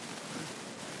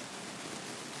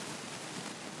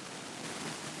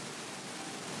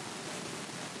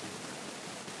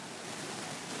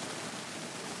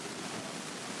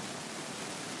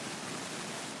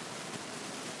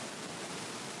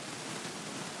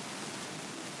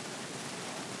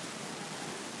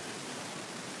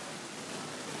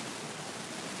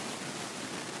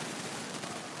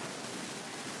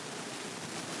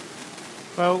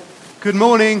Well, good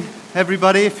morning,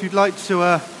 everybody. If you'd like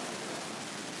to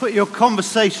put your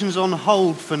conversations on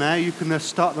hold for now, you can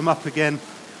start them up again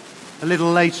a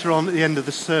little later on at the end of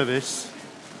the service.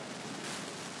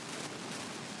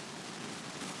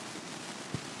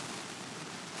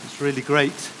 It's really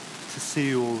great to see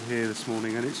you all here this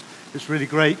morning, and it's really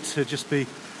great to just be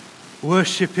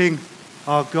worshipping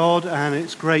our God, and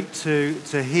it's great to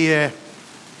hear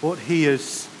what He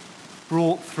has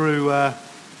brought through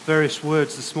various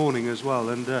words this morning as well.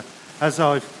 And as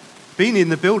I've been in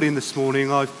the building this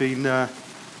morning, I've been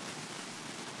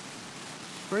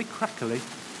very crackly.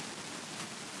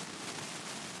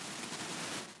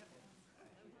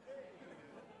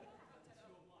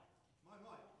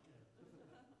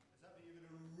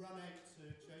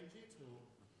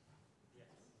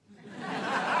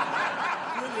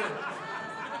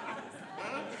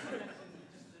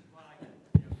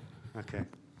 Okay.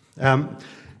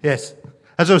 Yes.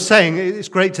 As I was saying, it's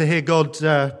great to hear God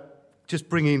just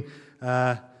bringing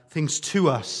things to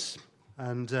us,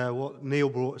 and what Neil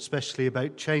brought, especially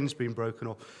about chains being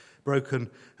broken,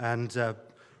 and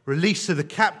release of the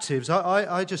captives.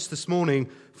 I just this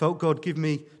morning felt God give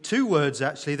me two words.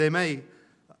 Actually, they may,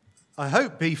 I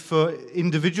hope, be for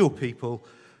individual people.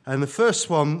 And the first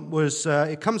one was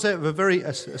it comes out of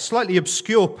a slightly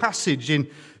obscure passage in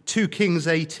 2 Kings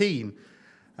 18,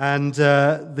 and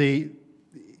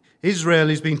Israel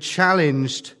is being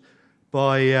challenged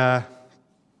by, I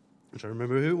don't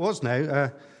remember who it was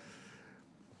now.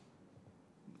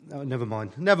 Never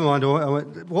mind.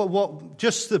 What?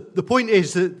 Just the point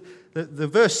is that the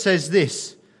verse says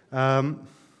this.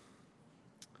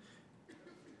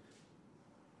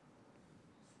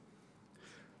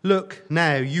 Look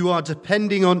now, you are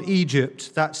depending on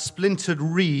Egypt, that splintered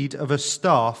reed of a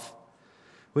staff,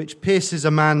 which pierces a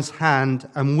man's hand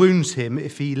and wounds him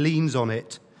if he leans on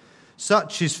it.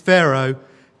 Such is Pharaoh,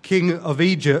 king of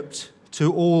Egypt,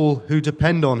 to all who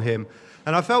depend on him.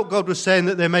 And I felt God was saying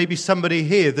that there may be somebody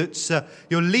here that's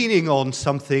you're leaning on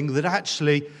something that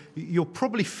actually you're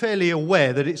probably fairly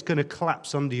aware that it's going to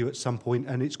collapse under you at some point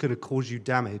and it's going to cause you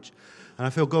damage. And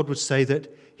I feel God would say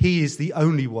that He is the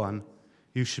only one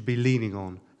you should be leaning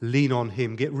on. Lean on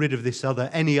Him. Get rid of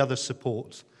any other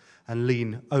support, and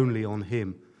lean only on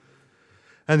Him.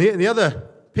 And the other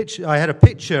picture, I had a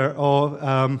picture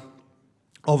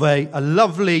of a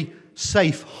lovely,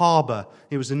 safe harbour.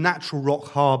 It was a natural rock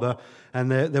harbour, and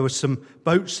there were some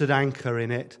boats at anchor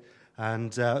in it,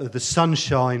 and the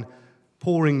sunshine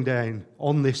pouring down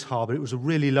on this harbour. It was a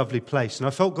really lovely place, and I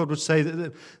felt God would say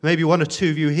that maybe one or two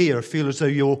of you here feel as though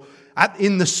you're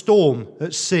in the storm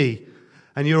at sea,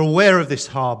 and you're aware of this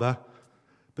harbour,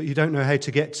 but you don't know how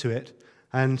to get to it.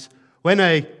 And when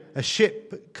a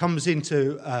ship comes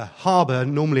into a harbour,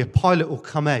 normally a pilot will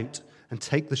come out and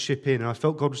take the ship in. And I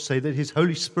felt God would say that His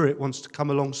Holy Spirit wants to come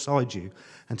alongside you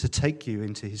and to take you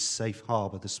into His safe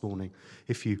harbour this morning,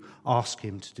 if you ask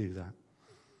Him to do that.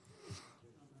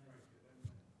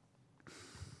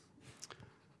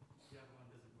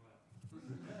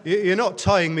 You're not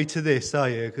tying me to this, are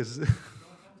you? Because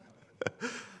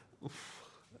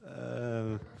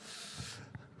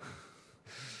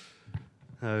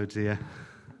oh dear.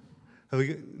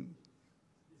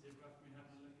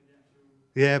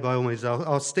 Yeah, by all means,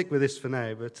 I'll stick with this for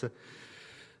now. But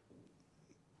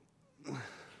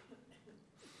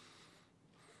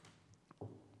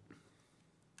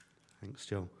thanks,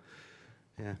 Joel.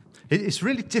 Yeah, it's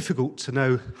really difficult to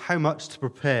know how much to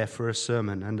prepare for a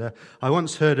sermon. And I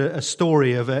once heard a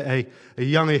story of a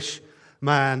youngish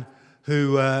man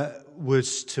who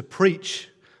was to preach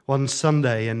one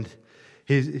Sunday, and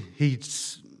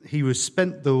he was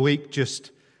spent the week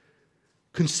just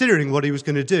considering what he was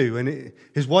going to do. And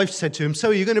his wife said to him,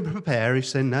 "So are you going to prepare?" He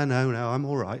said, No, I'm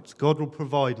all right. God will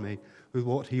provide me with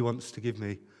what He wants to give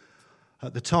me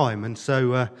at the time. And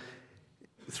so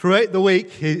throughout the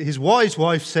week, his wise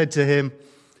wife said to him,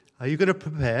 "Are you going to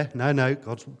prepare?" No,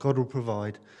 God will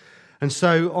provide. And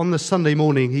so on the Sunday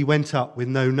morning, he went up with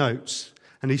no notes,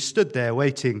 and he stood there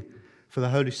waiting for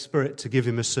the Holy Spirit to give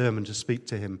him a sermon to speak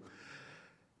to him.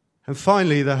 And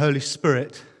finally, the Holy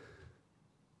Spirit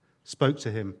spoke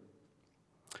to him.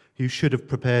 "You should have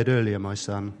prepared earlier, my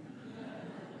son."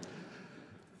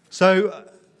 So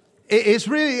it's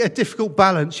really a difficult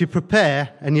balance. You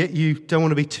prepare, and yet you don't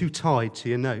want to be too tied to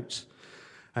your notes.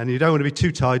 And you don't want to be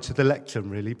too tied to the lectern,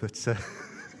 really. But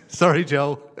sorry,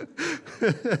 Joel.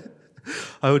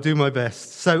 I will do my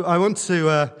best. So I want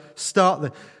to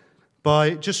start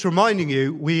by just reminding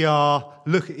you, we are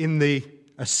looking in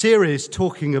a series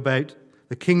talking about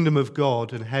the kingdom of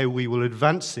God and how we will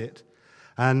advance it.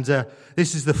 And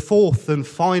this is the fourth and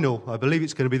final, I believe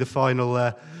it's going to be the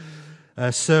final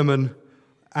sermon,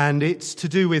 and it's to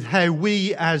do with how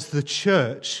we as the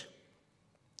church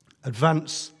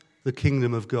advance the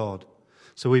kingdom of God.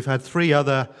 So we've had 3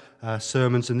 other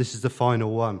sermons, and this is the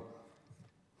final one.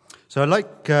 So I'd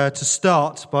like to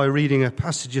start by reading a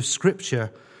passage of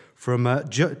Scripture from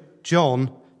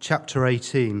John chapter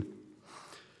 18.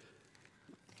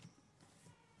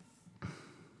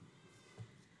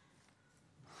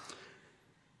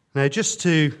 Now, just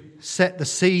to set the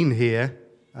scene here,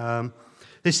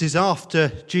 this is after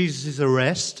Jesus'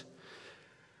 arrest,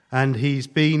 and he's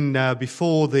been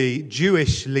before the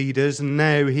Jewish leaders, and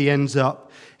now he ends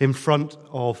up in front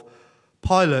of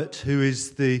Pilate, who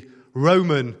is the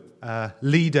Roman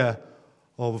leader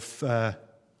of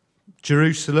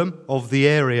Jerusalem, of the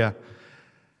area.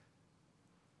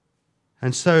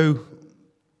 And so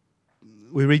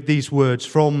we read these words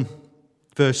from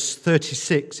verse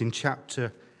 36 in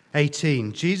chapter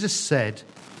 18. Jesus said,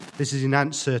 this is in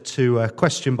answer to a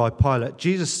question by Pilate,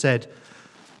 Jesus said,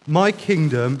 "My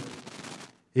kingdom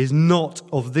is not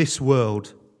of this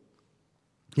world.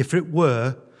 If it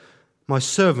were, my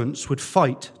servants would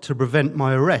fight to prevent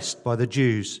my arrest by the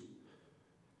Jews.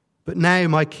 But now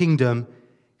my kingdom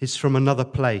is from another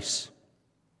place."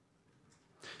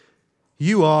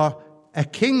 "You are a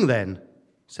king then,"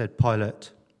 said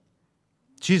Pilate.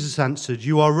 Jesus answered,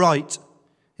 "You are right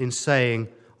in saying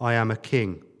I am a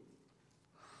king."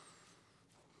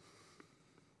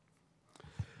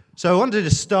 So I wanted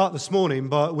to start this morning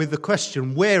with the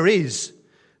question, where is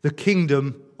the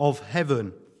kingdom of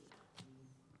heaven?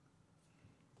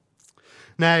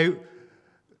 Now,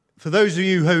 for those of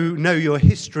you who know your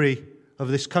history of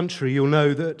this country, you'll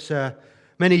know that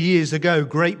many years ago,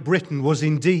 Great Britain was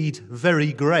indeed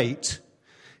very great.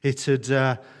 It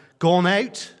had gone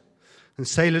out, and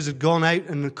sailors had gone out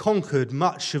and conquered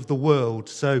much of the world.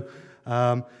 So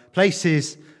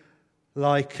places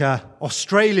like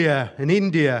Australia and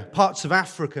India, parts of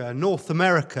Africa, North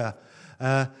America,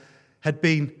 had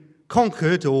been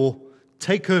conquered or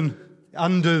taken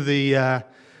under the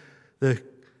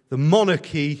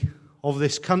monarchy of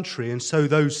this country. And so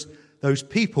those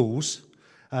peoples,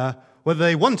 whether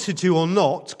they wanted to or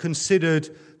not, considered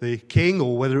the king,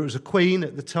 or whether it was a queen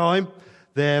at the time,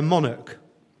 their monarch.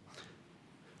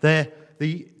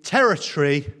 The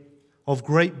territory of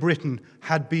Great Britain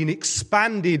had been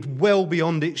expanded well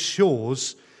beyond its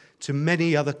shores to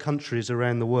many other countries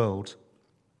around the world.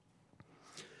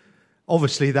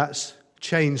 Obviously, that's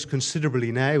changed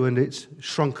considerably now, and it's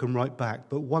shrunken right back.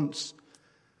 But once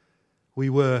we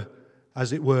were,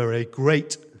 as it were, a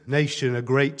great nation, a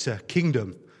great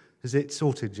kingdom. Is it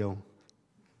sorted, Joel?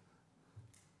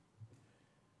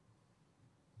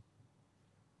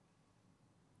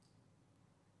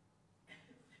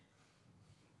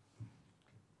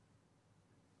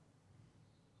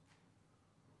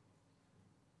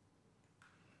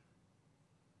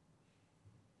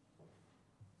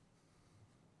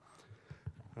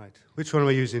 Right. Which one am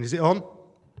I using? Is it on?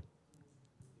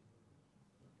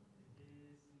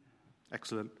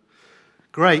 Excellent.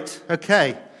 Great.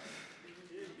 Okay.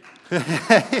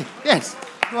 Yes.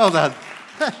 Well done.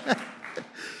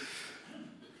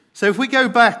 So if we go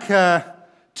back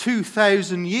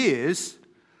 2,000 years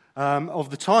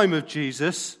of the time of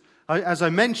Jesus, as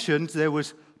I mentioned, there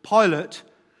was Pilate.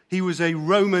 He was a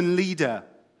Roman leader.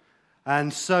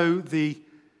 And so the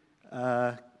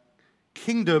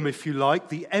kingdom, if you like,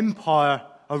 the empire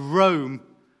of Rome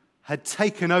had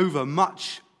taken over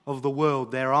much of the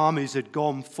world. Their armies had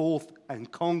gone forth and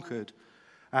conquered.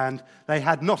 And they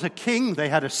had not a king, they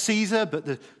had a Caesar, but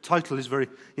the title is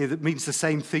that means the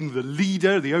same thing, the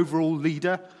leader, the overall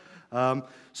leader.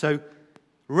 So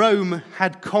Rome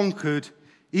had conquered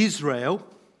Israel.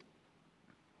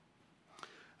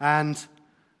 And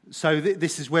so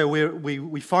this is where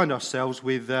we find ourselves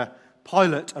with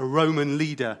Pilate, a Roman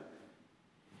leader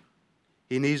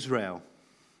in Israel.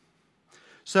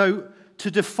 So to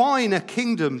define a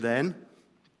kingdom then,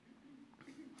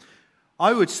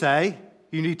 I would say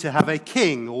you need to have a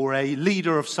king or a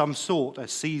leader of some sort, a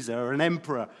Caesar, an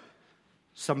emperor,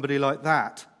 somebody like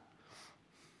that.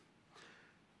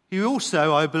 You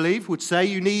also, I believe, would say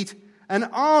you need an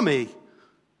army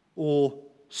or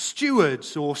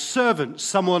stewards or servants,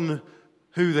 someone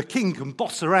who the king can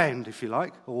boss around, if you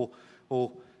like, or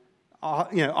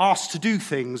ask to do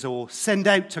things or send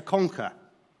out to conquer.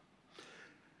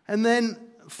 And then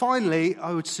finally,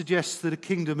 I would suggest that a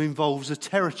kingdom involves a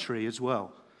territory as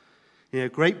well.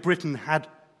 Great Britain had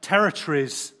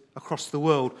territories across the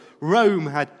world. Rome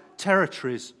had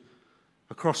territories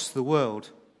across the world.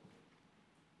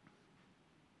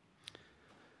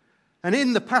 And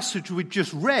in the passage we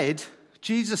just read,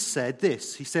 Jesus said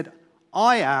this. He said,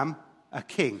 "I am a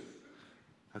king.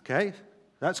 Okay,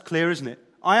 that's clear, isn't it?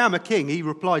 I am a king. He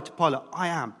replied to Pilate, I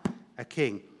am a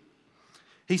king.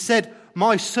 He said,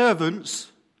 my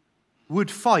servants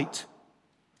would fight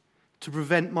to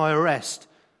prevent my arrest.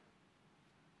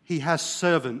 He has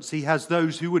servants. He has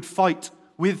those who would fight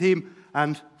with him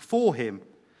and for him.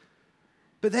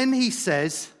 But then he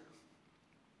says,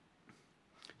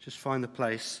 just find the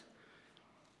place,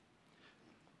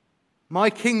 my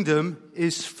kingdom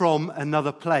is from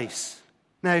another place.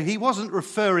 Now, he wasn't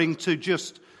referring to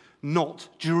just not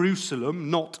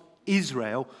Jerusalem, not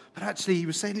Israel, but actually he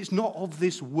was saying it's not of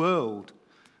this world.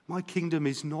 My kingdom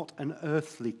is not an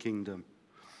earthly kingdom.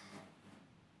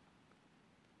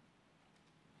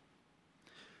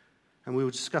 And we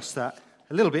will discuss that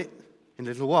a little bit in a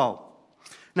little while.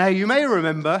 Now, you may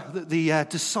remember that the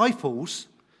disciples'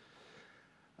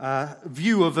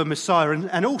 view of a Messiah,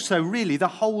 and also really the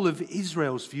whole of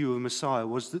Israel's view of a Messiah,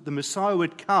 was that the Messiah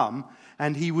would come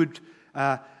and he would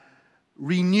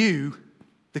renew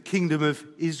the kingdom of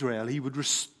Israel. He would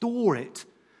restore it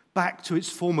back to its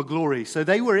former glory. So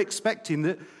they were expecting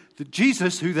that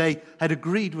Jesus, who they had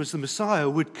agreed was the Messiah,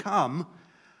 would come,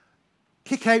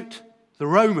 kick out the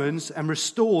Romans and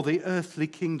restore the earthly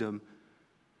kingdom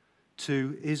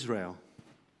to Israel.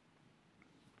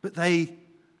 But they,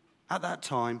 at that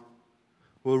time,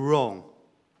 were wrong.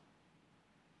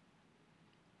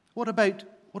 What about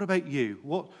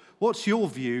you? What's your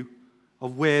view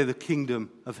of where the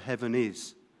kingdom of heaven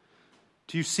is?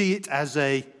 Do you see it as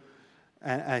a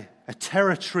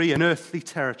territory, an earthly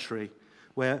territory,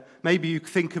 where maybe you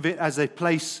think of it as a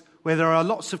place where there are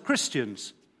lots of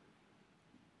Christians?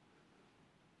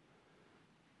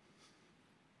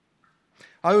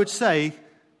 I would say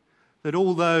that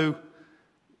although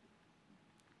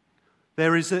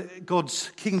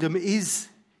God's kingdom is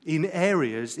in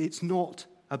areas, it's not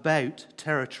about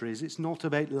territories, it's not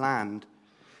about land.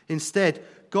 Instead,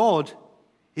 God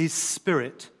is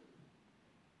spirit.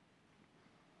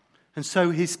 And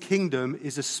so his kingdom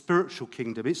is a spiritual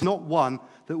kingdom. It's not one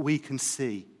that we can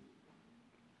see.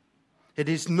 It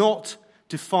is not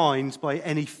defined by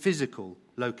any physical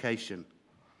location.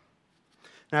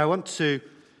 Now, I want to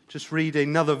just read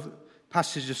another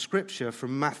passage of Scripture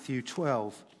from Matthew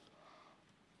 12.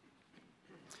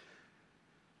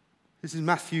 This is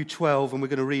Matthew 12, and we're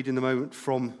going to read in a moment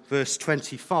from verse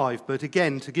 25. But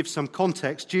again, to give some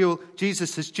context,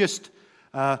 Jesus has just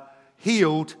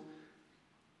healed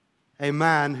a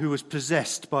man who was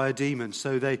possessed by a demon.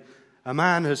 So a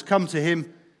man has come to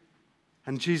him,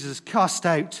 and Jesus cast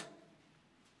out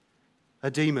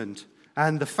a demon.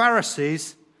 And the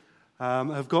Pharisees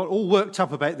have got all worked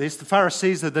up about this. The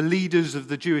Pharisees are the leaders of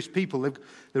the Jewish people,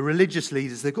 the religious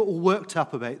leaders. They've got all worked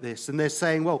up about this. And they're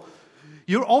saying, well,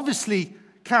 you're obviously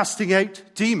casting out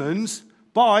demons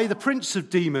by the prince of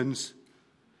demons.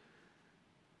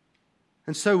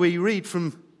 And so we read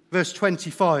from verse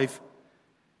 25,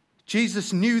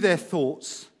 Jesus knew their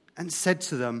thoughts and said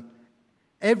to them,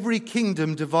 every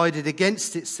kingdom divided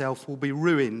against itself will be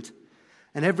ruined,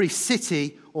 and every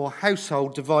city or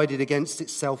household divided against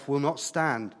itself will not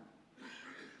stand.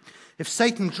 If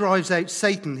Satan drives out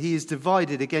Satan, he is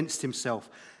divided against himself.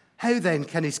 How then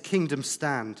can his kingdom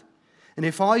stand? And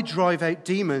if I drive out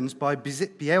demons by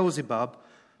Beelzebub,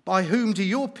 by whom do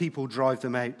your people drive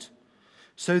them out?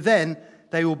 So then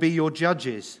they will be your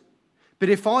judges. But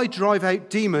if I drive out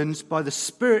demons by the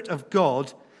Spirit of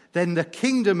God, then the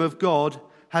kingdom of God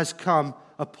has come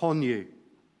upon you.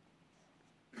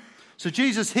 So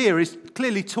Jesus here is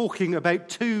clearly talking about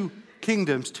two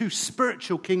kingdoms, two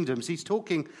spiritual kingdoms. He's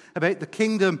talking about the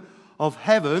kingdom of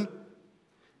heaven,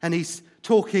 and he's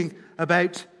talking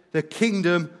about the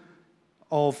kingdom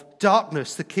of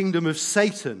darkness, the kingdom of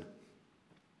Satan.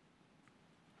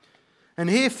 And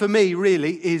here for me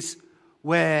really is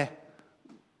where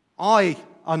I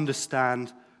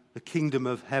understand the kingdom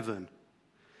of heaven.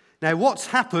 Now what's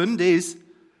happened is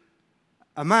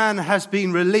a man has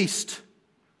been released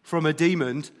from a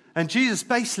demon, and Jesus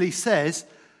basically says,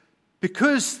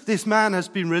 because this man has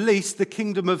been released, the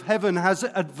kingdom of heaven has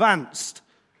advanced.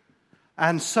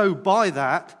 And so by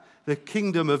that, the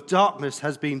kingdom of darkness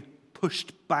has been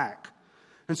pushed back.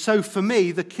 And so for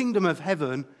me, the kingdom of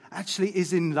heaven actually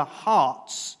is in the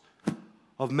hearts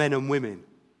of men and women.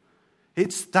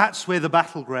 That's where the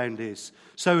battleground is.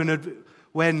 So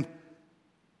when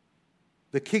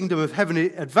the kingdom of heaven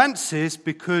advances,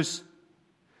 because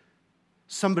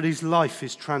somebody's life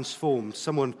is transformed,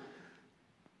 someone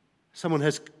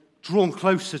has drawn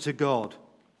closer to God.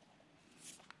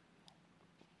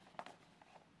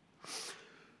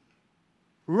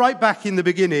 Right back in the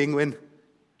beginning, when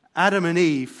Adam and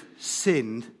Eve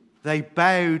sinned, they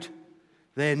bowed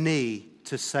their knee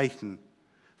to Satan.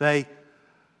 They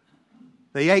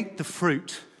ate the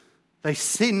fruit. They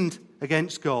sinned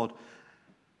against God.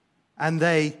 And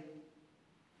they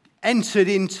entered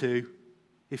into,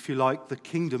 if you like, the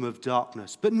kingdom of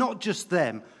darkness. But not just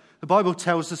them. The Bible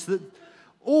tells us that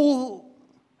all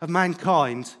of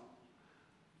mankind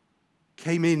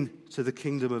came into the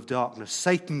kingdom of darkness.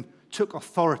 Satan took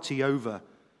authority over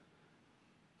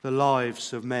the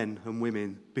lives of men and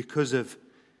women because of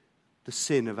the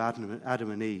sin of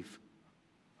Adam and Eve.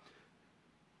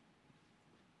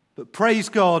 But praise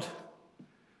God,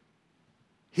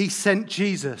 he sent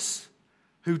Jesus,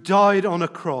 who died on a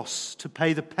cross to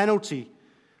pay the penalty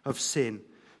of sin,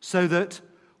 so that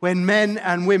when men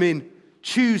and women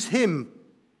choose him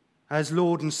as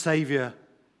Lord and Saviour,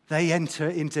 they enter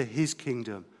into his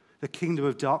kingdom. The kingdom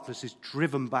of darkness is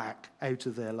driven back out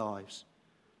of their lives.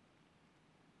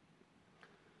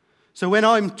 So when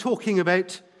I'm talking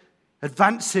about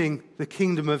advancing the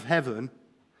kingdom of heaven,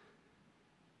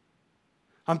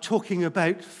 I'm talking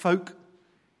about folk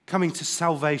coming to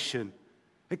salvation,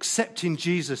 accepting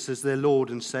Jesus as their Lord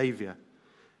and Saviour,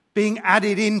 being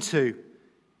added into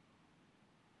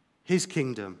his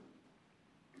kingdom.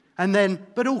 And then,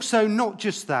 but also not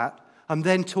just that, I'm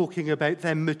then talking about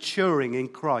them maturing in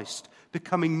Christ,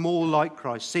 becoming more like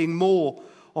Christ, seeing more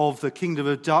of the kingdom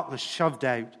of darkness shoved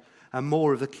out and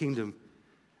more of the kingdom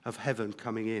of heaven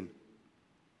coming in.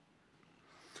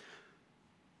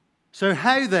 So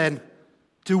how then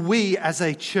do we as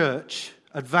a church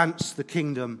advance the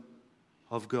kingdom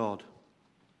of God?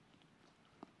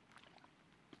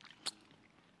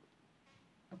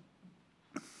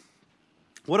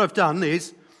 What I've done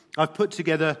is I've put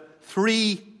together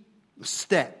 3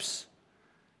 steps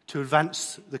to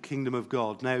advance the kingdom of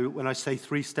God. Now, when I say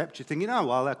 3 steps, you're thinking, oh,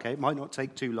 well, okay, it might not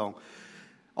take too long.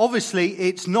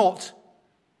 Obviously,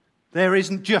 there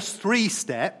isn't just 3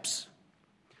 steps,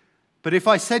 but if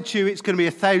I said to you it's going to be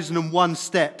 1,001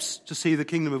 steps to see the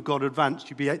kingdom of God advanced,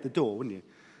 you'd be out the door, wouldn't you?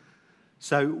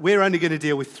 So we're only going to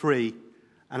deal with 3,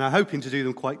 and I'm hoping to do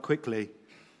them quite quickly.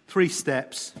 3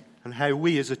 steps and how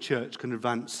we as a church can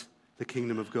advance the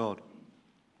kingdom of God.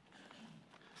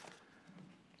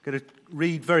 I'm going to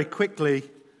read very quickly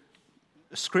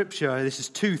a scripture. This is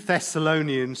 2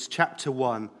 Thessalonians chapter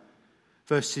 1,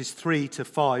 verses 3 to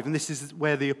 5. And this is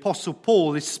where the Apostle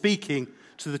Paul is speaking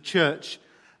to the church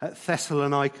at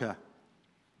Thessalonica.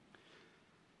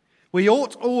 We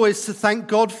ought always to thank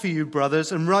God for you,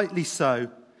 brothers, and rightly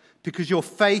so, because your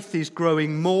faith is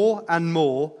growing more and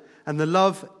more, and the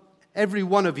love every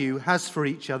one of you has for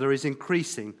each other is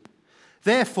increasing.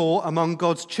 Therefore, among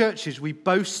God's churches, we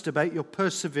boast about your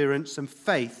perseverance and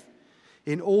faith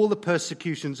in all the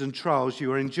persecutions and trials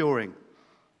you are enduring.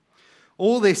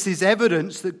 All this is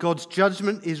evidence that God's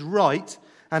judgment is right,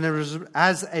 and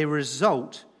as a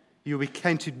result, you will be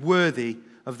counted worthy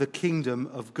of the kingdom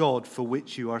of God for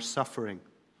which you are suffering.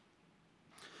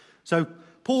 So,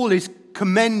 Paul is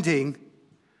commending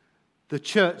the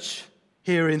church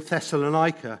here in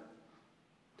Thessalonica.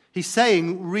 He's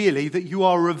saying, really, that you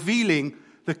are revealing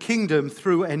the kingdom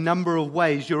through a number of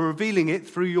ways. You're revealing it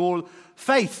through your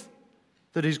faith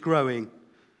that is growing,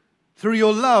 through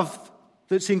your love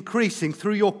that's increasing,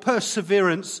 through your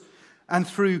perseverance, and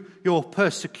through your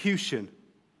persecution.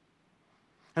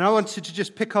 And I wanted to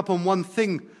just pick up on one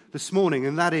thing this morning,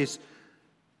 and that is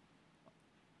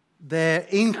their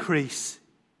increase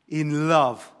in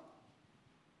love.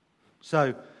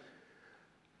 So,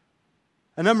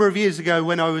 a number of years ago,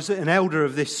 when I was an elder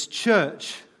of this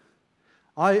church,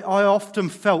 I often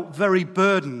felt very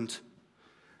burdened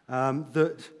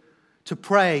to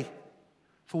pray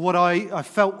for what I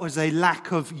felt was a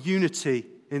lack of unity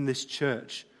in this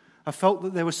church. I felt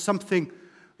that there was something,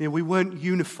 we weren't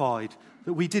unified,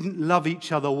 that we didn't love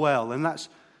each other well, and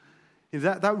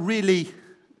that really,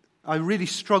 I really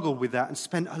struggled with that and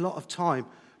spent a lot of time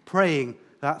praying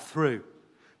that through.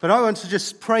 But I want to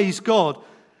just praise God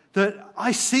that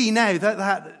I see now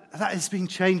that has been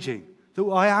changing. That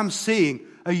I am seeing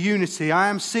a unity. I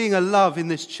am seeing a love in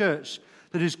this church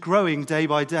that is growing day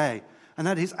by day. And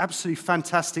that is absolutely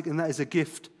fantastic, and that is a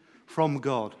gift from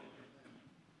God.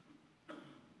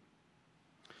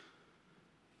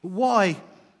 Why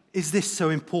is this so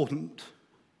important?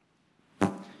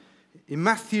 In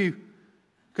Matthew,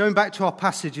 going back to our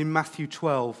passage in Matthew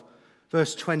 12,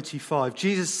 verse 25,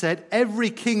 Jesus said, "Every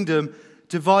kingdom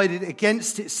divided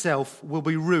against itself will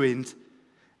be ruined,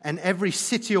 and every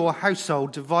city or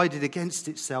household divided against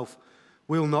itself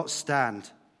will not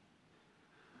stand."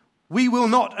 We will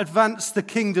not advance the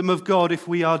kingdom of God if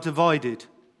we are divided.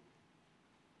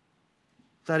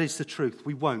 That is the truth.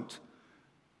 We won't.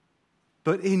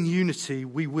 But in unity,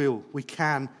 we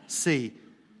can see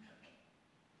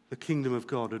the kingdom of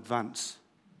God advance.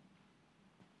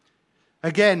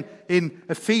 Again, in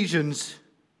Ephesians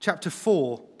chapter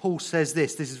 4, Paul says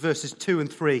this is verses 2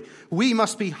 and 3. We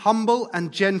must be humble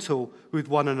and gentle with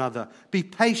one another, be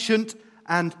patient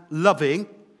and loving,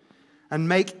 and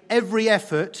make every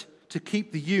effort to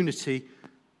keep the unity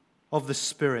of the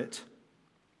Spirit.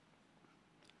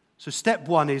 So step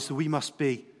one is that we must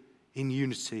be in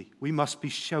unity. We must be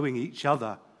showing each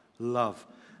other love.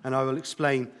 And I will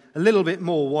explain a little bit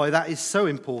more why that is so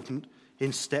important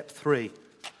in step 3.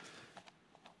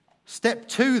 Step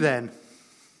 2 then.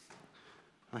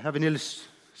 I have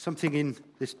something in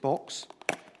this box.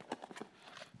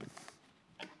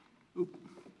 Oop.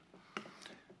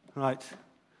 Right.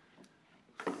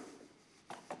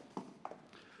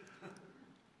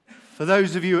 For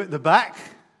those of you at the back,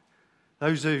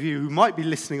 those of you who might be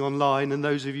listening online, and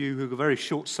those of you who are very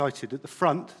short-sighted at the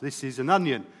front, this is an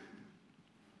onion.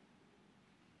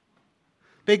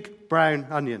 Big brown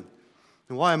onion.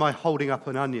 And why am I holding up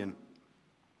an onion?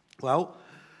 Well,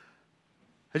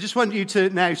 I just want you to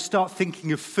now start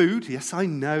thinking of food. Yes, I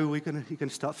know you're going to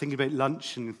start thinking about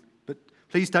lunch, but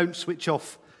please don't switch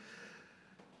off.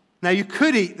 Now, you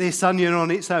could eat this onion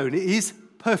on its own. It is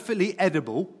perfectly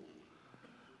edible.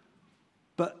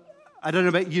 But I don't know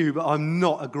about you, but I'm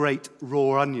not a great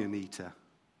raw onion eater.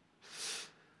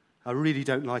 I really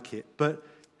don't like it. But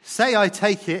say I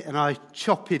take it and I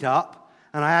chop it up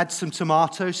and I add some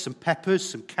tomatoes, some peppers,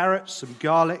 some carrots, some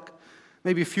garlic,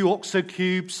 maybe a few OXO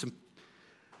cubes,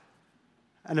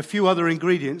 and a few other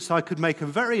ingredients, I could make a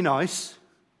very nice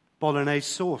bolognese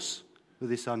sauce with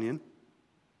this onion.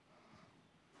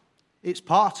 It's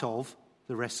part of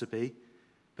the recipe,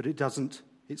 but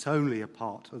it's only a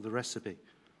part of the recipe.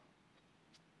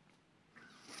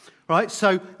 Right,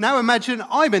 so now imagine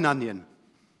I'm an onion.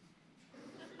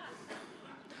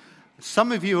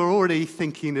 Some of you are already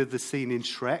thinking of the scene in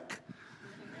Shrek.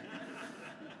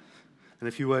 And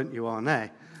if you weren't, you are now.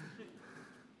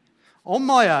 On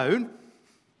my own,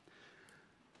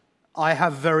 I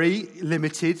have very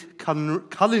limited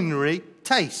culinary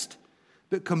taste.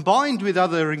 But combined with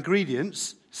other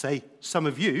ingredients, say some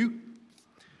of you,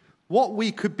 what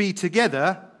we could be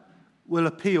together will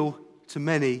appeal to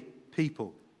many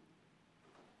people.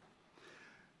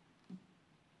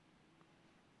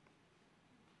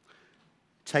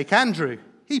 Take Andrew.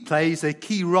 He plays a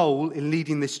key role in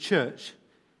leading this church,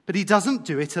 but he doesn't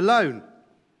do it alone.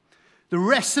 The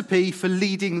recipe for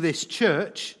leading this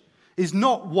church is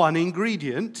not one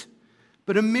ingredient,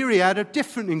 but a myriad of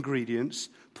different ingredients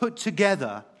put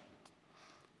together.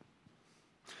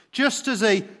 Just as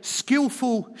a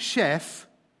skillful chef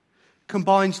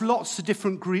combines lots of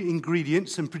different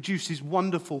ingredients and produces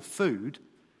wonderful food,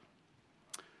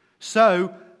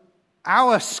 so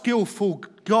our skillful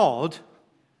God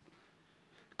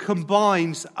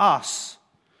combines us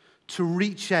to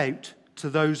reach out to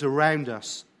those around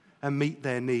us and meet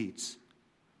their needs.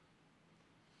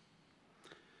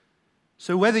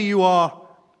 So whether you are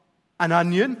an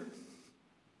onion,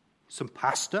 some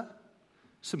pasta,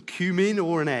 some cumin,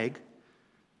 or an egg,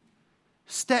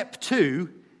 step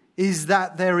 2 is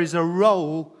that there is a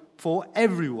role for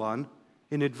everyone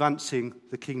in advancing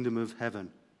the kingdom of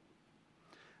heaven.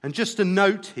 And just a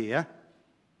note here,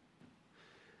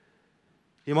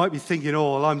 you might be thinking,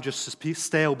 oh, well, I'm just a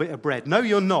stale bit of bread. No,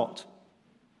 you're not.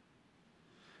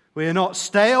 We are not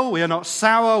stale, we are not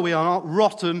sour, we are not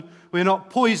rotten, we are not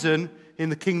poison in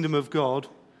the kingdom of God.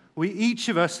 Each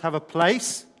of us have a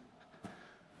place.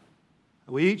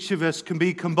 Each of us can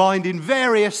be combined in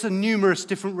various and numerous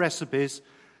different recipes,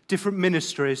 different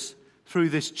ministries through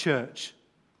this church.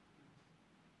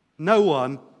 No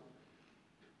one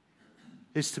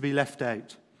is to be left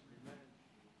out.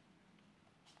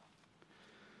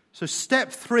 So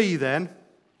step 3 then,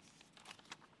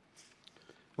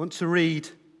 I want to read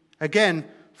again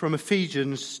from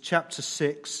Ephesians chapter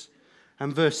 6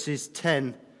 and verses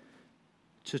 10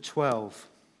 to 12.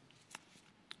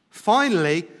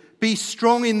 Finally, be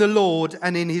strong in the Lord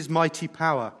and in his mighty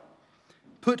power.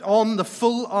 Put on the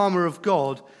full armor of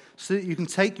God so that you can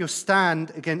take your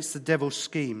stand against the devil's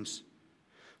schemes.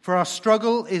 For our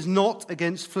struggle is not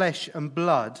against flesh and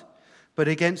blood, but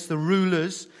against the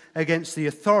rulers, against the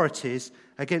authorities,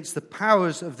 against the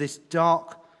powers of this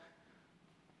dark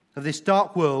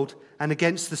world, and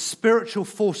against the spiritual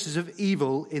forces of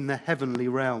evil in the heavenly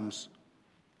realms.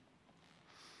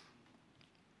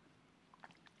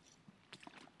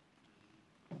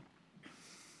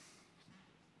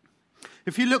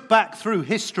 If you look back through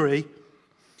history,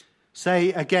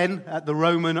 say again at the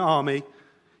Roman army,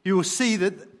 you will see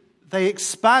that they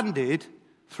expanded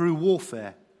through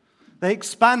warfare. They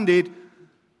expanded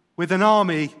with an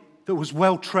army that was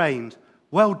well trained,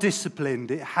 well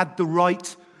disciplined. It had the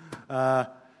right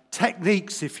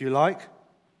techniques, if you like.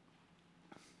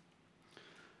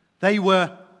 They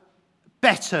were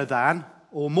better than,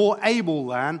 or more able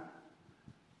than,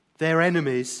 their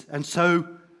enemies. And so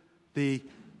the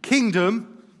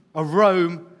kingdom of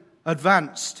Rome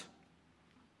advanced.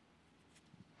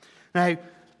 Now,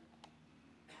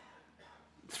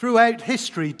 throughout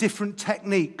history, different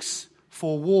techniques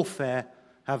for warfare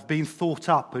have been thought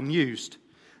up and used.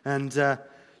 And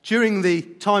during the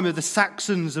time of the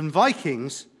Saxons and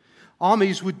Vikings,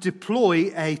 armies would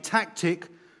deploy a tactic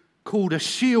called a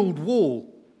shield wall.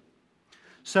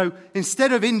 So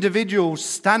instead of individuals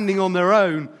standing on their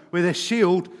own with a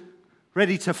shield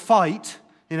ready to fight,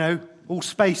 all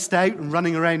spaced out and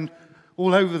running around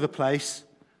all over the place,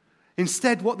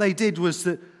 instead what they did was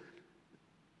that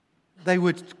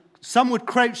some would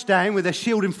crouch down with their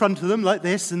shield in front of them like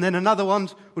this, and then another one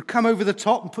would come over the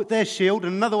top and put their shield,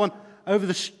 and another one over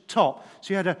the top.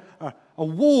 So you had a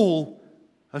wall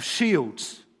of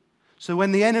shields. So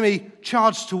when the enemy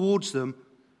charged towards them,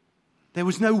 there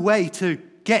was no way to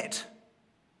get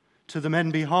to the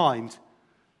men behind.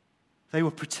 They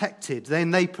were protected. Then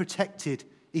they protected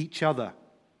each other.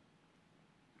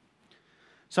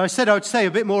 So I said I would say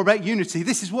a bit more about unity.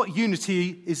 This is what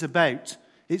unity is about.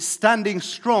 It's standing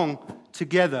strong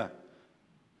together.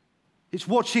 It's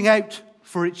watching out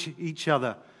for each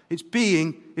other. It's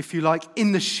being, if you like,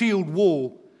 in the shield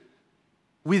wall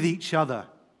with each other.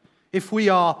 If we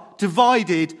are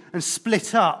divided and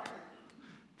split up,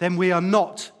 then we are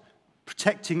not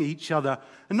protecting each other.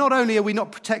 And not only are we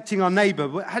not protecting our neighbour,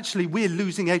 but actually we're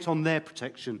losing out on their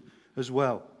protection as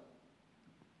well.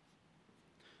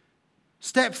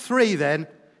 Step 3 then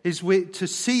is to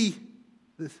see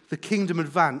the kingdom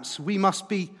advance. We must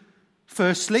be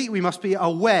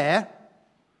aware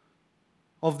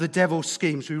of the devil's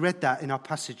schemes. We read that in our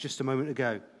passage just a moment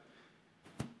ago.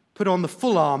 Put on the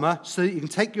full armour so that you can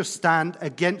take your stand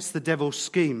against the devil's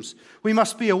schemes. We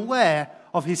must be aware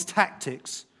of his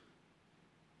tactics.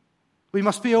 We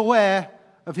must be aware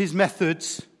of his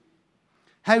methods,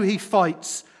 how he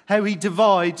fights, how he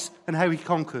divides, and how he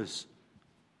conquers.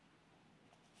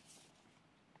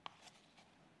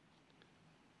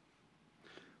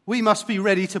 We must be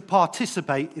ready to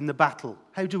participate in the battle.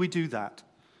 How do we do that?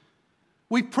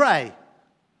 We pray.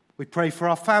 We pray for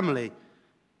our family.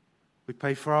 We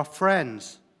pray for our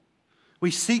friends.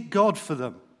 We seek God for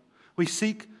them. We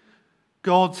seek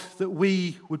God that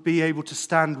we would be able to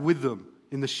stand with them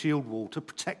in the shield wall, to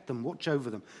protect them, watch over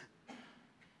them.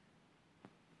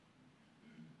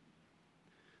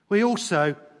 We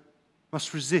also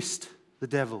must resist the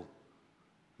devil.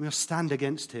 We must stand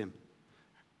against him.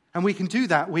 And we can do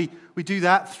that. We do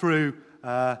that through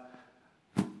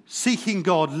seeking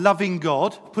God, loving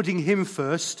God, putting him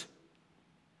first.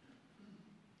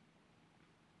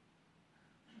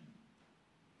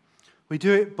 We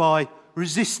do it by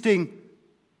resisting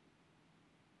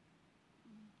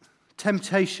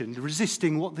temptation,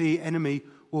 resisting what the enemy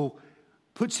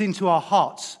puts into our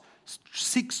hearts,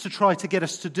 seeks to try to get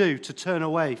us to do, to turn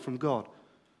away from God.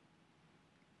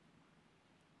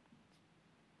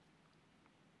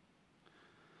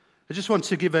 I just want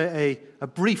to give a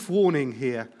brief warning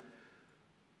here.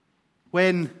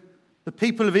 When the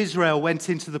people of Israel went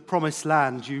into the promised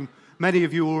land, many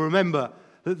of you will remember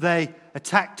that they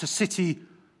attacked a city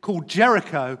called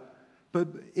Jericho. But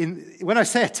when I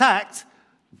say attacked,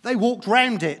 they walked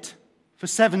round it for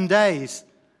 7 days.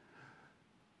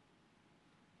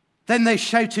 Then they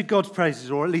shouted God's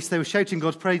praises, or at least they were shouting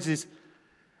God's praises,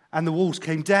 and the walls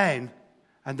came down,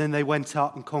 and then they went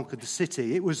up and conquered the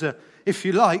city. It was, if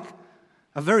you like,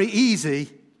 a very easy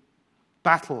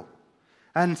battle.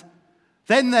 And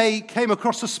then they came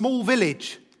across a small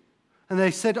village, and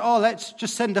they said, let's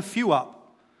just send a few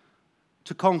up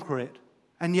to conquer it.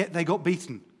 And yet they got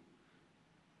beaten.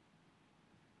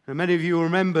 And many of you will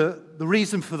remember the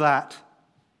reason for that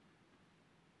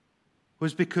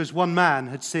was because one man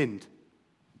had sinned.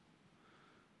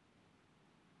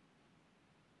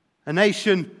 A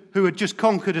nation who had just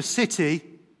conquered a city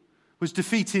was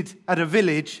defeated at a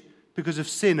village because of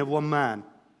sin of one man.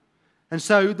 And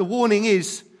so the warning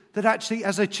is that actually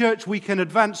as a church we can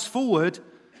advance forward,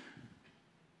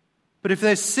 but if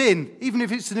there's sin, even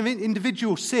if it's an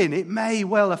individual sin, it may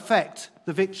well affect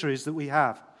the victories that we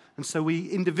have. And so we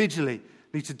individually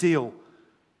need to deal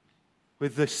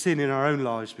with the sin in our own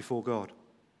lives before God.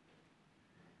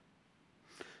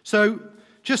 So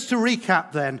just to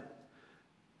recap then,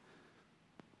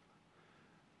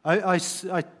 I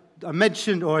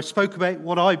mentioned, or I spoke about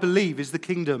what I believe is the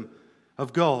kingdom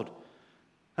of God.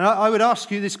 And I would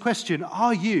ask you this question: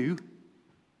 are you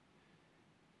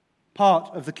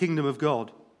part of the kingdom of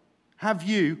God? Have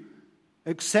you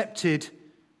accepted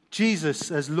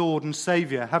Jesus as Lord and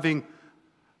Saviour, having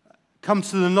come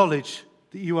to the knowledge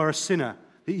that you are a sinner,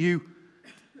 that you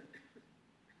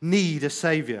need a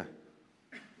Saviour?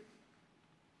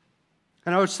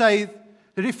 And I would say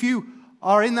that if you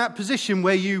are in that position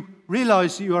where you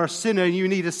realise that you are a sinner and you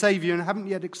need a Saviour and haven't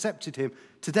yet accepted him,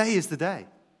 today is the day.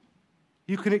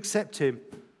 You can accept him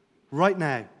right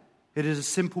now. It is a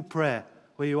simple prayer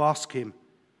where you ask him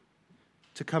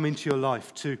to come into your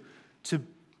life,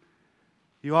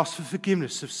 you ask for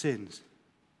forgiveness of sins,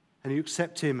 and you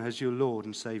accept him as your Lord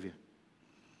and Saviour.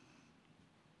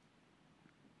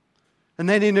 And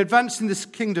then in advancing this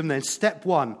kingdom then, step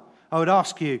 1, I would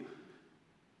ask you,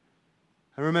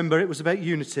 and remember it was about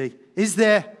unity, is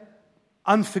there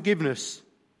unforgiveness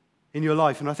in your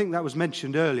life? And I think that was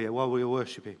mentioned earlier while we were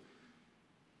worshipping.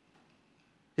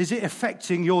 Is it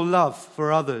affecting your love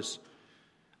for others?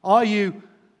 Are you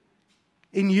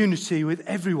in unity with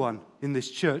everyone in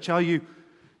this church? Are you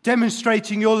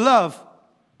demonstrating your love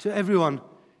to everyone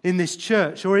in this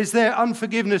church? Or is there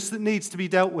unforgiveness that needs to be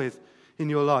dealt with in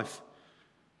your life?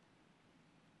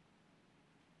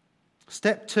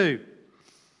 Step 2.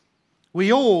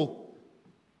 We all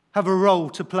have a role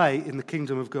to play in the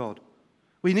kingdom of God.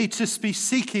 We need to be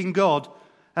seeking God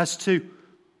as to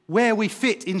where we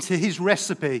fit into his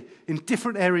recipe in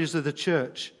different areas of the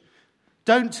church.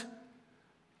 Don't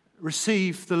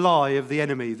receive the lie of the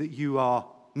enemy that you are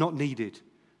not needed,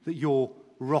 that you're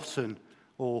rotten,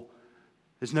 or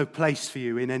there's no place for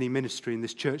you in any ministry in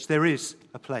this church. There is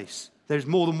a place. There's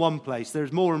more than one place.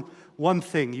 There's more than one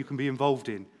thing you can be involved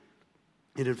in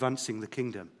advancing the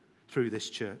kingdom through this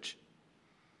church.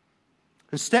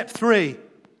 And step 3,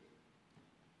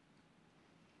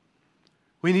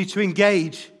 we need to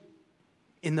engage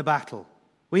in the battle.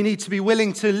 We need to be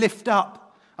willing to lift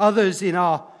up others in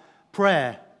our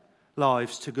prayer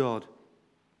lives to God.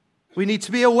 We need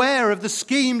to be aware of the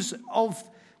schemes of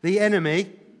the enemy.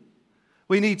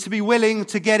 We need to be willing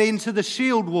to get into the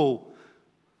shield wall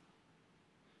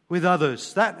with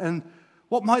others. And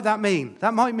what might that mean?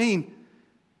 That might mean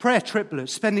prayer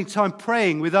triplets, spending time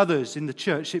praying with others in the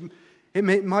church. It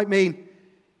might mean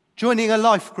joining a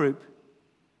life group,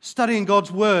 studying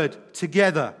God's word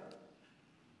together,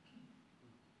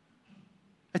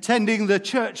 attending the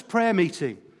church prayer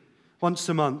meeting once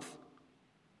a month,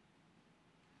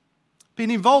 being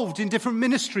involved in different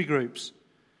ministry groups.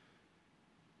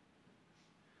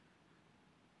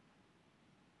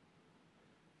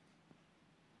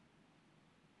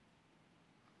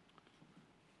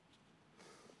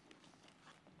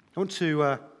 I want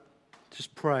to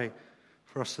just pray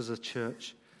for us as a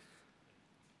church.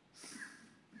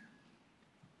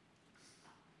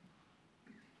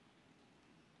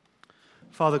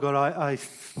 Father God, I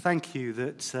thank you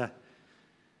that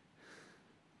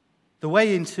the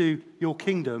way into your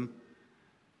kingdom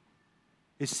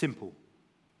is simple,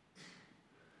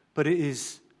 but it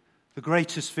is the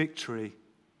greatest victory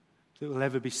that will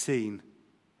ever be seen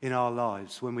in our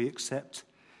lives when we accept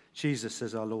Jesus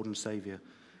as our Lord and Saviour.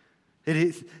 It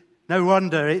is no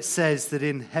wonder it says that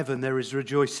in heaven there is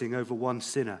rejoicing over one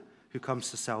sinner who comes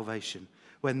to salvation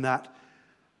when that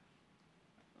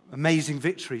amazing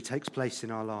victory takes place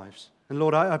in our lives. And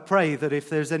Lord, I pray that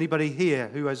if there's anybody here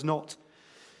who has not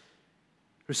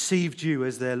received you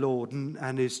as their Lord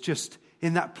and is just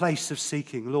in that place of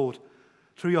seeking, Lord,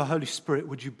 through your Holy Spirit,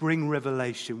 would you bring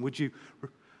revelation? Would you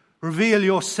reveal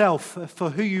yourself for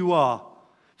who you are,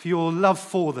 for your love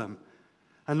for them?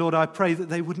 And Lord, I pray that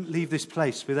they wouldn't leave this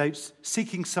place without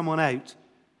seeking someone out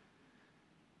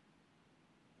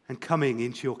and coming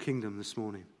into your kingdom this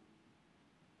morning.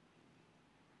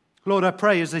 Lord, I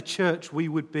pray as a church we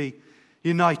would be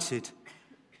united,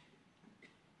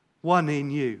 one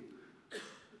in you.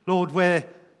 Lord, where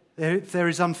there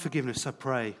is unforgiveness, I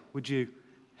pray, would you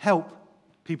help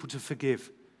people to forgive?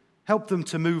 Help them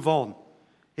to move on.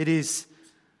 It is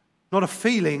not a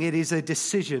feeling, it is a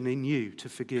decision in you to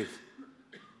forgive.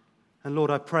 And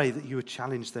Lord, I pray that you would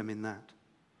challenge them in that.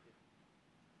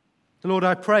 Lord,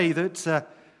 I pray that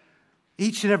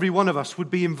each and every one of us would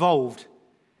be involved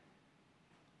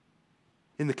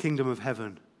in the kingdom of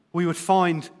heaven. We would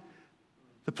find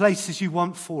the places you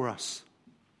want for us.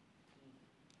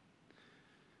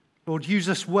 Lord, use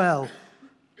us well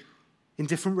in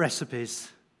different recipes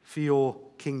for your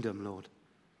kingdom, Lord.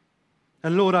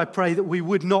 And Lord, I pray that we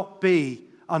would not be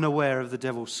unaware of the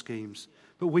devil's schemes,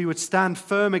 but we would stand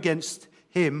firm against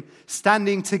him,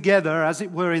 standing together, as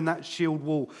it were, in that shield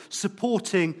wall,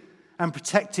 supporting and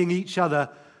protecting each other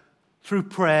through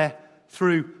prayer,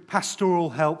 through pastoral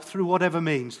help, through whatever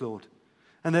means, Lord.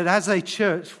 And that as a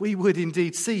church, we would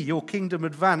indeed see your kingdom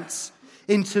advance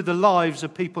into the lives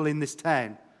of people in this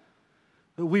town.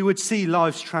 That we would see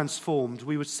lives transformed.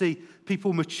 We would see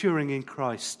people maturing in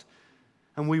Christ.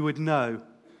 And we would know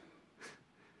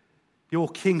your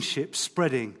kingship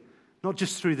spreading, not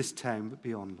just through this town, but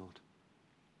beyond, Lord.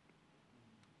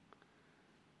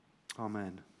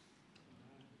 Amen.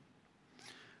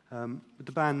 Would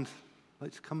the band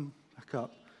like to come back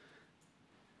up?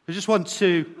 I just want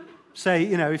to say,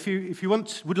 if you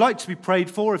would like to be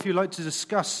prayed for, if you'd like to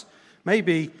discuss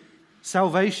maybe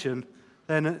salvation,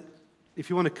 then if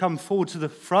you want to come forward to the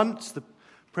front, the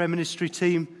prayer ministry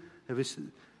team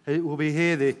it will be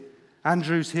here.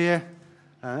 Andrew's here,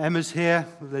 Emma's here.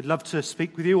 They'd love to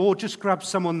speak with you, or just grab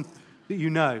someone that you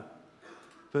know.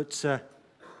 But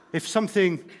if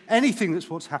anything that's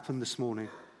what's happened this morning,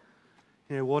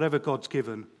 whatever God's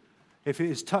given, if it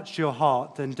has touched your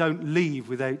heart, then don't leave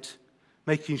without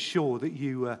making sure that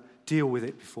you deal with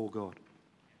it before God.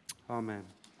 Amen.